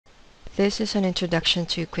This is an introduction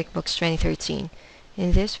to QuickBooks 2013.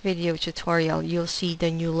 In this video tutorial, you'll see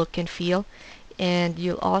the new look and feel, and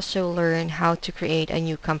you'll also learn how to create a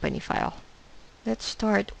new company file. Let's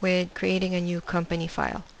start with creating a new company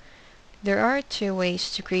file. There are two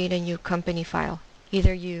ways to create a new company file.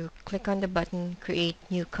 Either you click on the button Create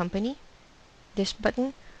New Company, this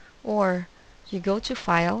button, or you go to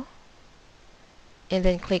File and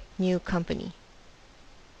then click New Company.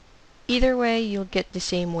 Either way, you'll get the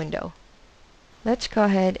same window. Let's go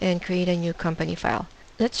ahead and create a new company file.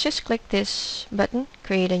 Let's just click this button,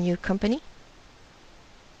 Create a New Company,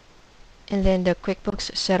 and then the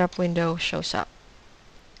QuickBooks Setup window shows up.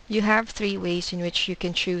 You have three ways in which you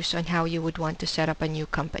can choose on how you would want to set up a new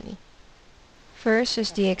company. First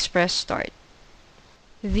is the Express Start.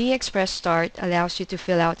 The Express Start allows you to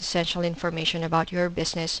fill out essential information about your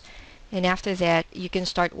business, and after that, you can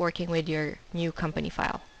start working with your new company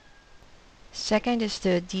file. Second is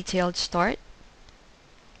the Detailed Start.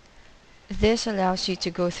 This allows you to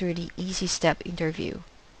go through the Easy Step interview.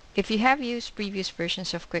 If you have used previous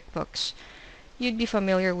versions of QuickBooks, you'd be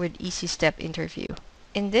familiar with Easy Step interview.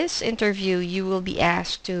 In this interview, you will be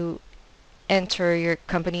asked to enter your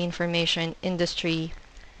company information, industry,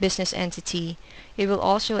 business entity. It will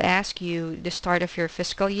also ask you the start of your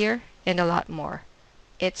fiscal year and a lot more.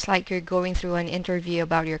 It's like you're going through an interview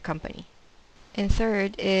about your company. And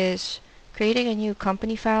third is creating a new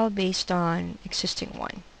company file based on existing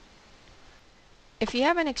one. If you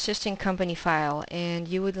have an existing company file and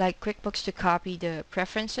you would like QuickBooks to copy the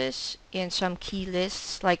preferences and some key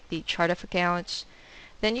lists like the chart of accounts,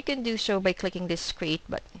 then you can do so by clicking this Create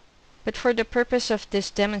button. But for the purpose of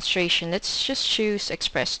this demonstration, let's just choose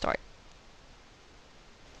Express Start.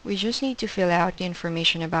 We just need to fill out the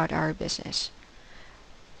information about our business.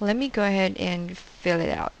 Let me go ahead and fill it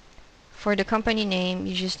out. For the company name,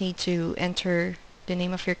 you just need to enter the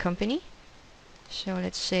name of your company. So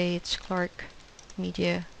let's say it's Clark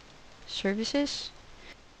Media Services.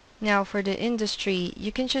 Now for the industry,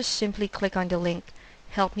 you can just simply click on the link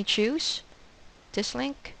Help Me Choose, this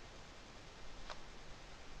link,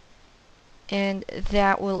 and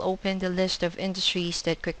that will open the list of industries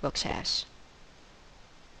that QuickBooks has.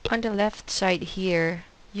 On the left side here,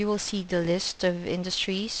 you will see the list of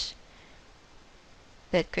industries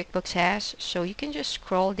that QuickBooks has, so you can just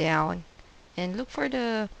scroll down and look for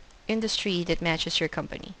the industry that matches your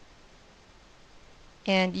company.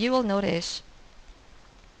 And you will notice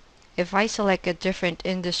if I select a different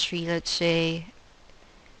industry, let's say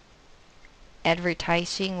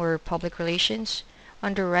advertising or public relations,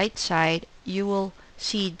 on the right side you will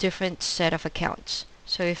see different set of accounts.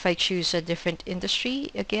 So if I choose a different industry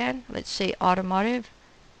again, let's say automotive,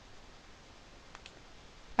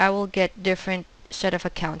 I will get different set of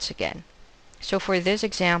accounts again. So for this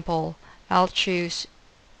example, I'll choose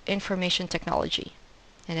information technology,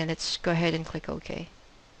 and then let's go ahead and click OK.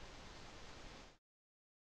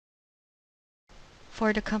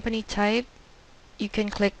 For the company type, you can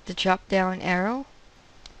click the drop down arrow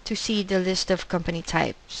to see the list of company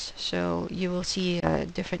types. So you will see a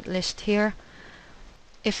different list here.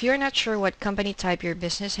 If you're not sure what company type your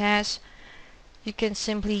business has, you can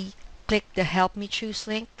simply click the Help Me Choose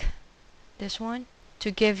link, this one,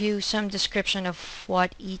 to give you some description of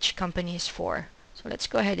what each company is for. So let's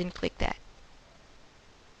go ahead and click that.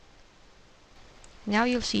 Now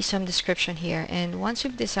you'll see some description here, and once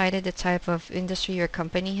you've decided the type of industry your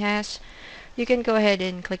company has, you can go ahead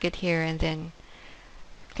and click it here and then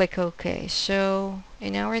click OK. So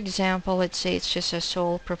in our example, let's say it's just a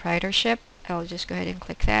sole proprietorship. I'll just go ahead and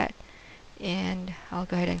click that, and I'll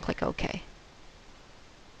go ahead and click OK.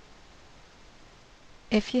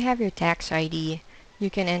 If you have your tax ID,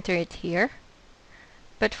 you can enter it here,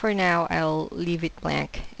 but for now I'll leave it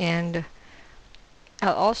blank, and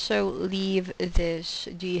I'll also leave this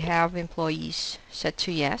do you have employees set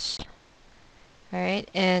to yes. Alright,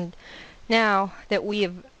 and now that we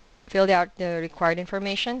have filled out the required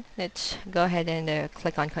information, let's go ahead and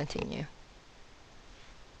click on continue.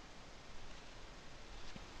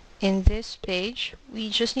 In this page, we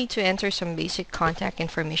just need to enter some basic contact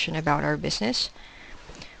information about our business.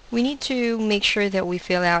 We need to make sure that we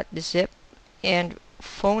fill out the zip and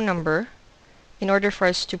phone number in order for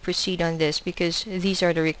us to proceed on this, because these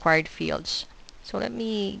are the required fields. So let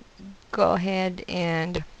me go ahead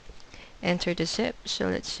and enter the zip. So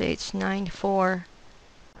let's say it's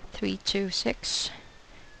 94326,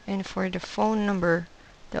 and for the phone number,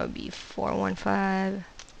 that would be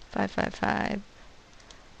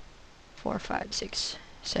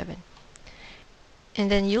 415-555-4567. And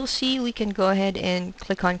then you'll see we can go ahead and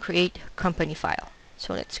click on Create Company File.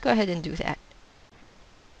 So let's go ahead and do that.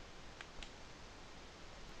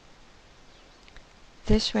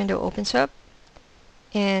 This window opens up,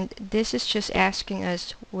 and this is just asking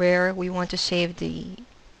us where we want to save the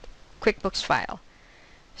QuickBooks file.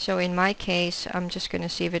 So in my case, I'm just going to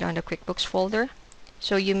save it on the QuickBooks folder.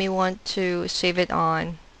 So you may want to save it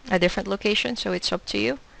on a different location, so it's up to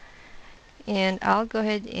you. And I'll go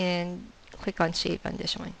ahead and click on save on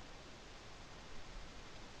this one.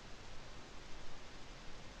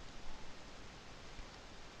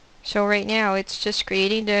 So right now it's just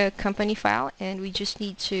creating the company file, and we just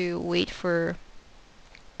need to wait for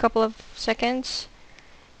a couple of seconds.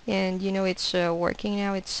 And you know it's working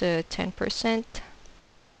now. It's 10%.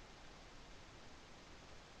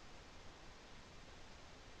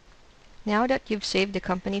 Now that you've saved the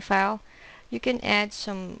company file, you can add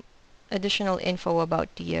some additional info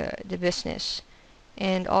about the business.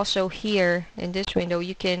 And also here in this window,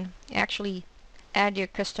 you can actually add your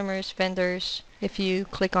customers, vendors, if you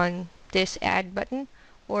click on this add button,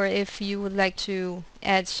 or if you would like to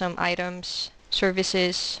add some items,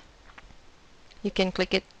 services, you can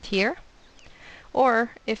click it here.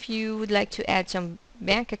 Or if you would like to add some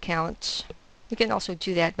bank accounts, you can also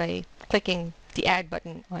do that by clicking the add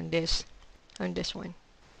button on this one.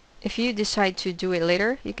 If you decide to do it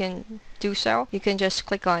later, you can do so. You can just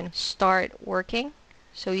click on start working,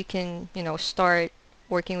 so you can, start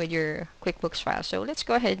working with your QuickBooks file. So let's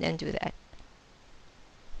go ahead and do that.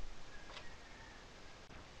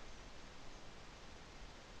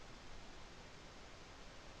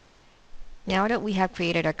 Now that we have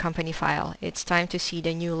created our company file, it's time to see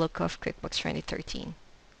the new look of QuickBooks 2013.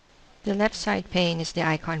 The left side pane is the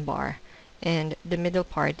icon bar, and the middle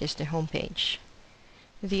part is the home page.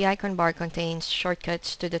 The icon bar contains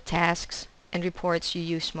shortcuts to the tasks and reports you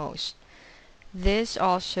use most. This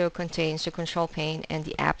also contains the control pane and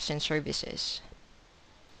the apps and services.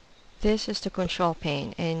 This is the control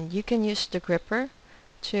pane, and you can use the gripper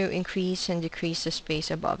to increase and decrease the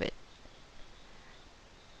space above it.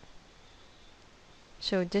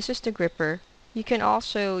 So this is the gripper. You can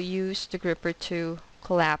also use the gripper to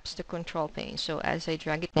collapse the control pane. So as I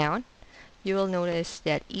drag it down, you will notice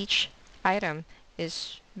that each item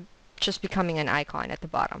is just becoming an icon at the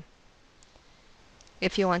bottom.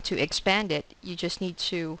 If you want to expand it, you just need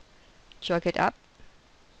to drag it up.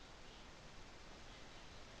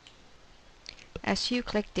 As you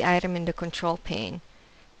click the item in the control pane,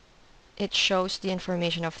 it shows the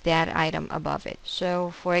information of that item above it.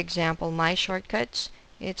 So for example, my shortcuts,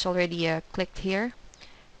 it's already clicked here.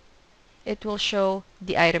 It will show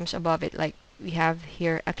the items above it, like we have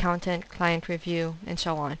here accountant, client review, and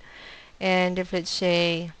so on. And if let's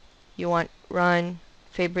say you want run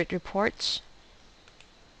favorite reports,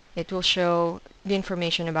 it will show the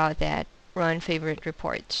information about that, run favorite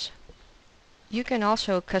reports. You can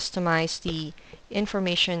also customize the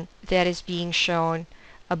information that is being shown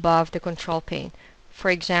above the control pane. For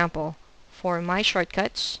example, for my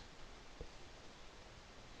shortcuts,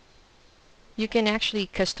 you can actually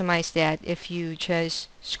customize that if you just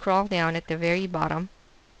scroll down at the very bottom,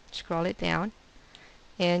 scroll it down,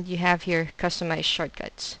 and you have here customize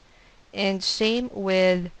shortcuts. And same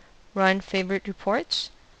with run favorite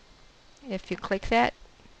reports. If you click that,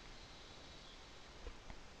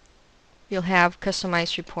 you'll have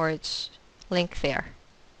customized reports link there.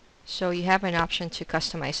 So you have an option to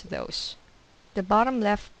customize those. The bottom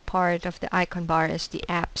left part of the icon bar is the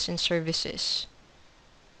apps and services.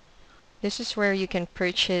 This is where you can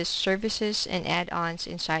purchase services and add-ons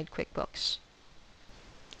inside QuickBooks.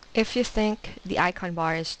 If you think the icon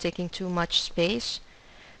bar is taking too much space,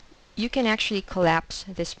 you can actually collapse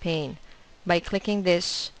this pane by clicking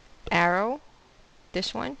this arrow,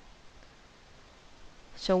 this one.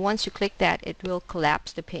 So once you click that, it will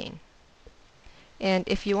collapse the pane. And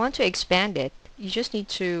if you want to expand it, you just need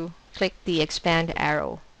to click the expand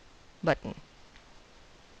arrow button.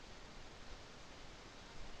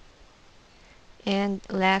 And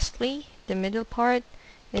lastly, the middle part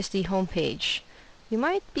is the home page. You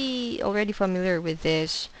might be already familiar with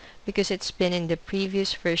this because it's been in the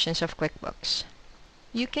previous versions of QuickBooks.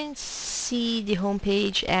 You can see the home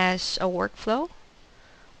page as a workflow,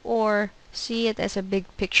 or see it as a big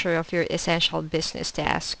picture of your essential business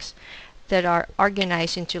tasks that are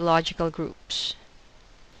organized into logical groups.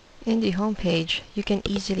 In the home page, you can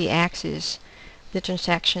easily access the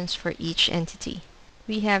transactions for each entity.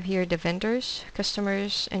 We have here the vendors,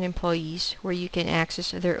 customers, and employees, where you can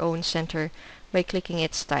access their own center by clicking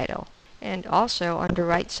its title. And also on the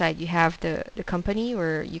right side, you have the company,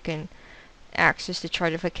 where you can access the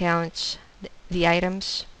chart of accounts, the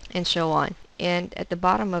items, and so on. And at the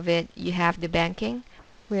bottom of it, you have the banking,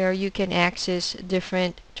 where you can access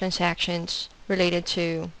different transactions related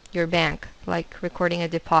to your bank, like recording a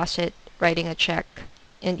deposit, writing a check,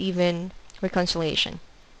 and even reconciliation.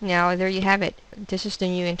 Now, there you have it. This is the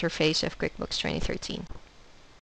new interface of QuickBooks 2013.